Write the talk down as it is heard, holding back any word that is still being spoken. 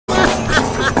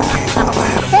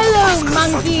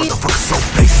Motherfucker so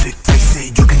basic, face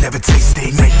it, you can never taste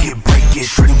it. Make it, break it,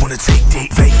 surely wanna take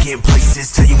it. Vacant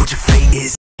places, tell you what your fate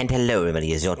is. And hello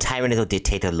everybody, it's your tyrannical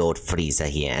dictator Lord Frieza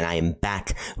here, and I am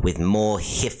back with more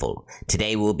HFIL.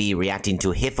 Today we'll be reacting to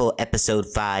HFIL Episode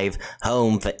 5,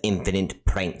 Home for Infinite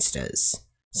Pranksters.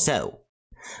 So,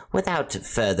 without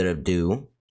further ado,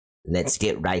 let's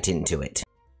get right into it.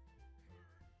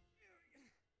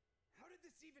 How did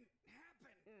this even happen?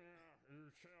 You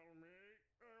tell me.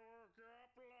 I woke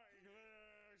up like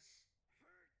this.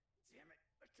 Damn it,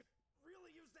 I could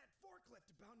really use that forklift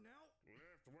about now.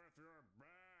 Lift with your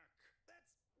back.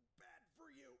 That's bad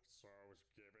for you. So's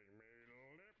giving me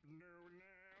lip new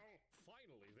now.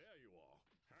 Finally, there you are.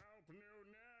 Help new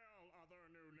now, other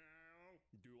new now.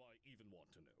 Do I even want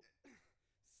to know?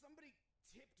 Somebody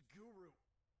tipped Guru.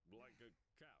 Like a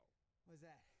cow. What's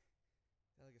that?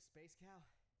 Is that like a space cow?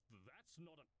 That's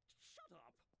not a... Shut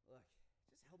up! Look,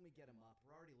 just help me get him up.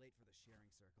 We're already late for the sharing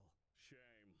circle.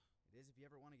 Shame. It is if you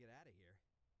ever want to get out of here.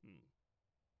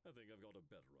 I think I've got a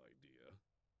better idea.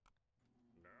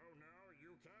 No,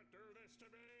 you can't do this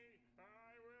to me.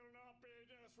 I will not be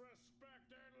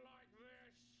disrespected like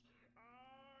this.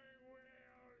 I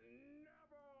will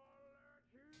never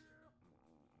let you.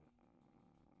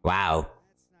 Wow.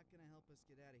 That's not gonna help us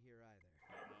get out of here either.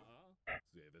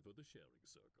 Save it for the sharing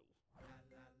circle.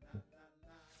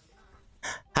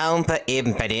 Home for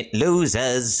Infinite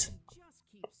Losers. Just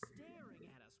keep staring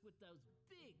at us with those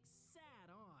big, sad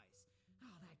eyes.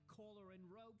 Oh, that collar and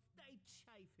rope, they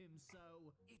chafe him so.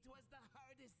 It was the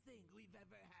hardest thing we've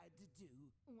ever had to do.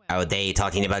 Well, Are they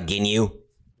talking about Ginyu?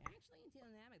 Actually, until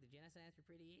now, the genocides were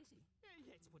pretty easy.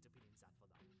 let's put a pin in that for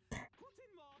now.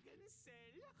 Guten Morgen,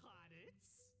 Cell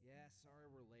Raditz. Yeah, sorry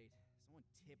we're late. Someone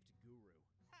tipped Guru.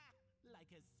 Ha! Like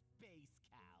a space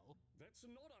cow. That's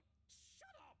not a...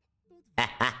 Shut up!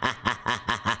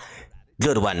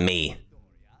 Good one, me.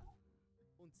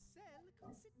 Und Cell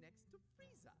can sit next to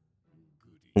Frieza.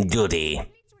 Goody.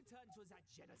 Let's return to that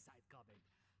genocide comment.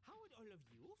 How would all of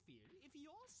you feel if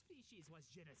your species was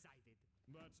genocided?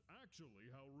 That's actually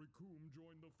how Raccoon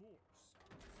joined the Force.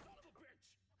 Son of a bitch!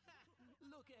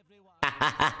 Look, everyone.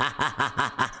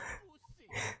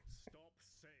 Stop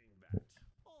saying that.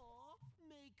 Or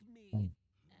make me.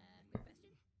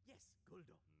 Question? Yes,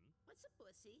 Guldo. What's a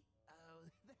pussy? Oh,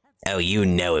 that's Oh, you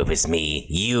know it was me.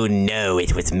 You know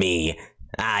it was me.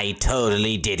 I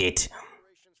totally did it.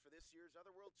 Preparations for this year's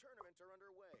Otherworld tournament are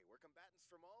underway, where combatants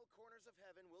from all corners of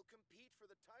heaven will compete for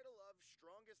the title of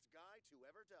strongest guy to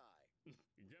ever die.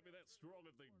 Get me that strong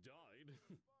if they died.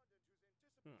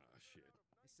 Ah, shit.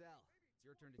 Hey, Cell, it's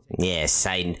your turn to take. Yes,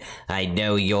 I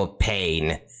know your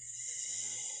pain.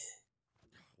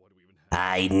 What do we even have?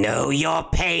 I know your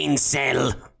pain,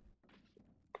 Cell. Are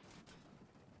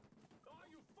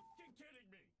you fucking kidding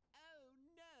me? Oh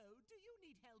no, do you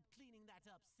need help cleaning that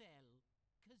up, Cell?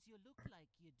 Cause you look like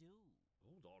you do.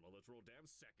 Hold on a literal damn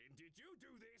second. Did you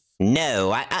do this?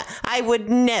 No, I would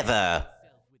never.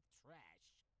 Self with trash.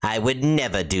 I would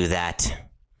never do that.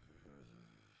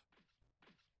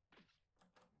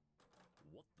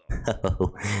 What the?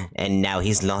 Oh, and now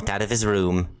he's locked out of his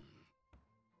room.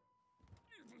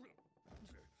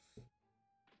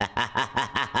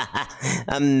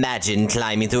 Imagine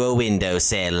climbing through a window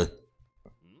sill.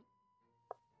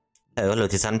 Oh,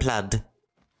 look, it's unplugged.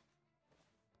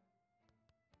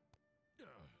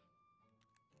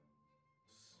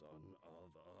 Son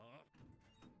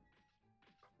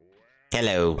of a...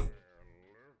 Hello. Look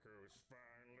who's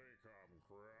finally come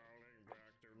crawling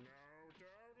back to... No,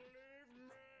 don't leave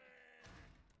me!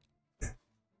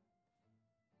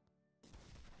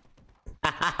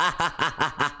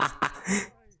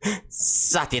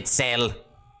 Suck it, Cell.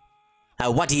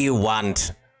 What do you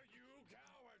want? You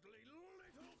cowardly little...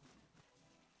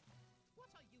 What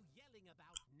are you yelling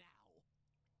about now?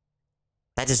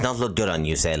 That does not look good on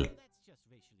you, Cell. That's just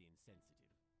racially insensitive.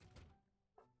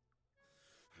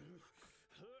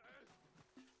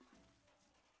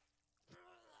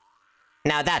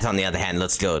 Now that, on the other hand,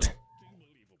 looks good.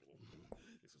 Unbelievable.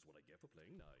 This is what I get for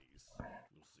playing nice.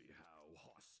 We'll see how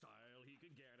hostile he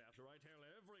can get after I tell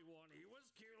everyone he was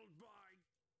killed by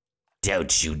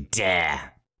Don't you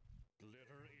dare.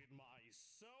 glitter in my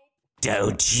soap.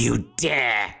 Don't you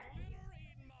dare. Glitter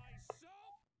in my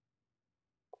soap.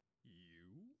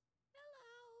 You?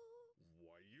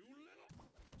 Why, you little...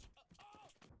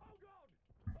 Oh God!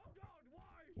 Oh God,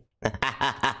 why?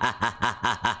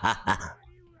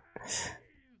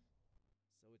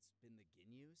 So it's been the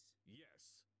Ginyus?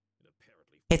 Yes, and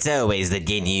apparently... It's always the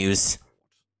Ginyus.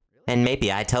 Really? And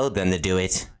maybe I told them to do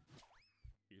it.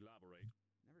 Elaborate.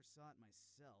 Never saw it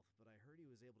myself, but I heard he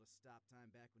was able to stop time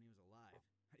back when when he was alive.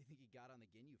 How do you think he got on the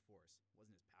Ginyu Force?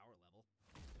 Wasn't his power level.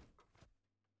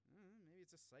 Maybe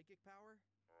it's a psychic power?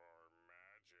 Or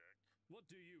magic. What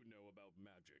do you know about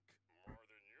magic? More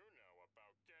than you know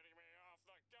about getting me off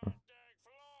the goddamn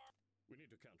floor. We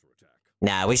need to counterattack.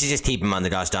 Nah, we should just keep him on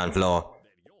the gosh darn floor.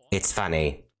 Then you're... It's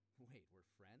funny. Wait, we're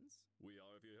friends? We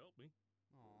are if you help me.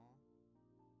 Aw.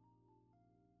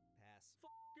 Pass.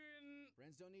 Fucking...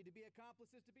 Friends don't need to be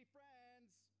accomplices to be friends.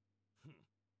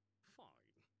 Fine.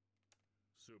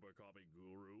 Super copy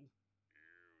guru. You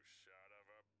son of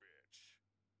a bitch.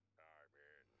 I'm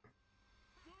in.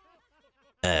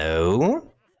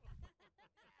 Oh?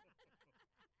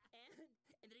 And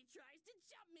then he tries to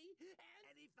jump me,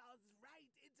 and he falls right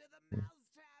into the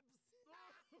mousetraps.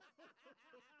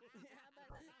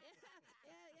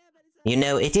 You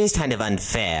know, it is kind of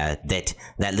unfair that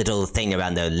that little thing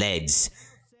around their legs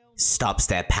stops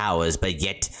their powers, but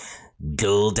yet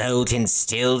Guldo can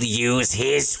still use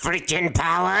his freaking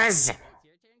powers? It's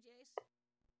your turn, Jace.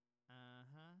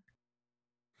 Uh-huh.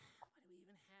 Why do we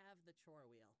even have the chore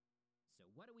wheel? So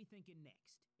what are we thinking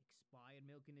next? Expired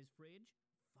milk in his fridge?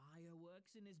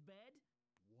 Fireworks in his bed?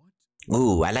 What?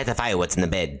 Ooh, I like the fireworks in the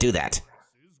bed. Do that.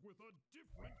 Is with a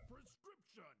different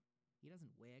prescription. He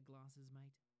doesn't wear glasses,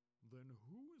 mate. Then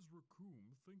who is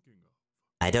Raccoon thinking of?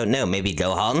 I don't know, maybe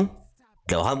Gohan?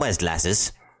 Gohan wears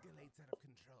glasses. Escalates out of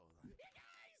control.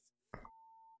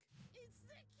 It's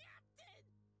the captain!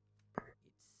 It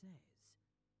says,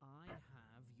 I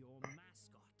have your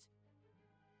mascot.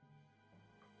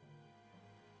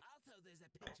 Also, there's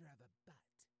a picture of a butt.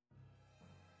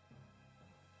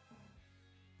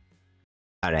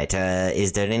 Alright,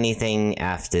 is there anything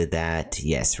after that?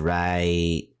 Yes,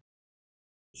 right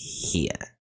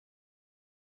here.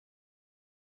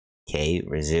 Okay,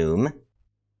 resume. Oh,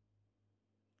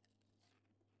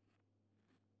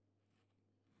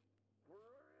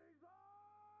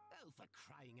 for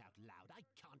crying out loud, I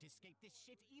can't escape this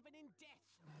shit even in death.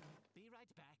 Be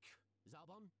right back.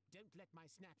 Zarbon, don't let my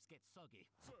snaps get soggy.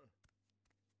 Sir,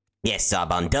 Yes,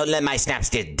 Zarbon, don't let my snaps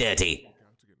get dirty. walked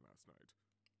out again last night.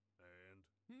 And?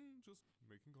 Just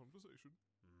making conversation.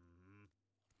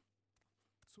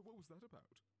 So what was that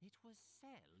about? It was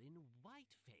Cell in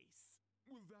Whiteface.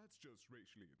 Well, that's just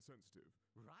racially insensitive.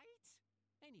 Right?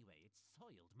 Anyway, it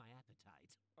soiled my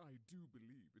appetite. I do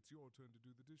believe it's your turn to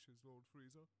do the dishes, Lord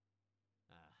Frieza.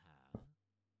 Uh-huh.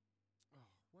 Oh,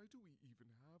 why do we even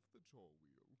have the chore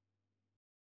wheel?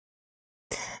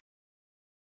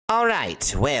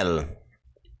 Alright, well,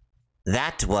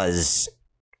 that was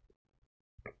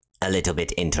a little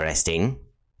bit interesting.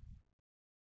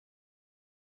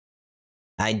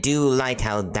 I do like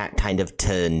how that kind of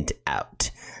turned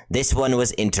out. This one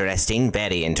was interesting,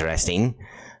 very interesting,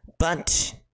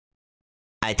 but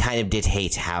I kind of did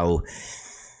hate how...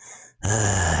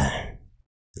 I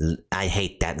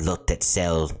hate that look that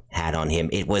Cell had on him.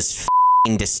 It was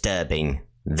f***ing disturbing.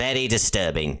 Very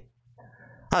disturbing.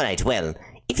 Alright, well,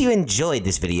 if you enjoyed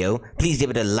this video, please give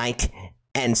it a like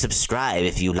and subscribe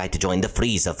if you'd like to join the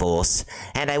Frieza Force.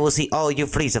 And I will see all you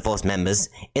Frieza Force members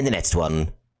in the next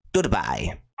one.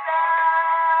 Goodbye.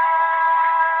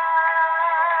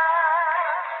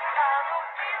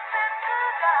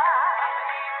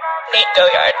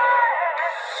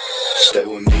 Stay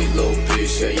with me, little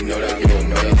bitch, yeah, you know that I'm your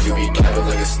man. You be capping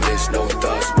like a snitch, no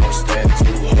thoughts, no stands.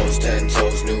 New hoes, 10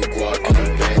 toes, new guac in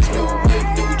the bands. New whip,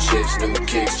 new chips, new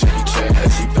kicks.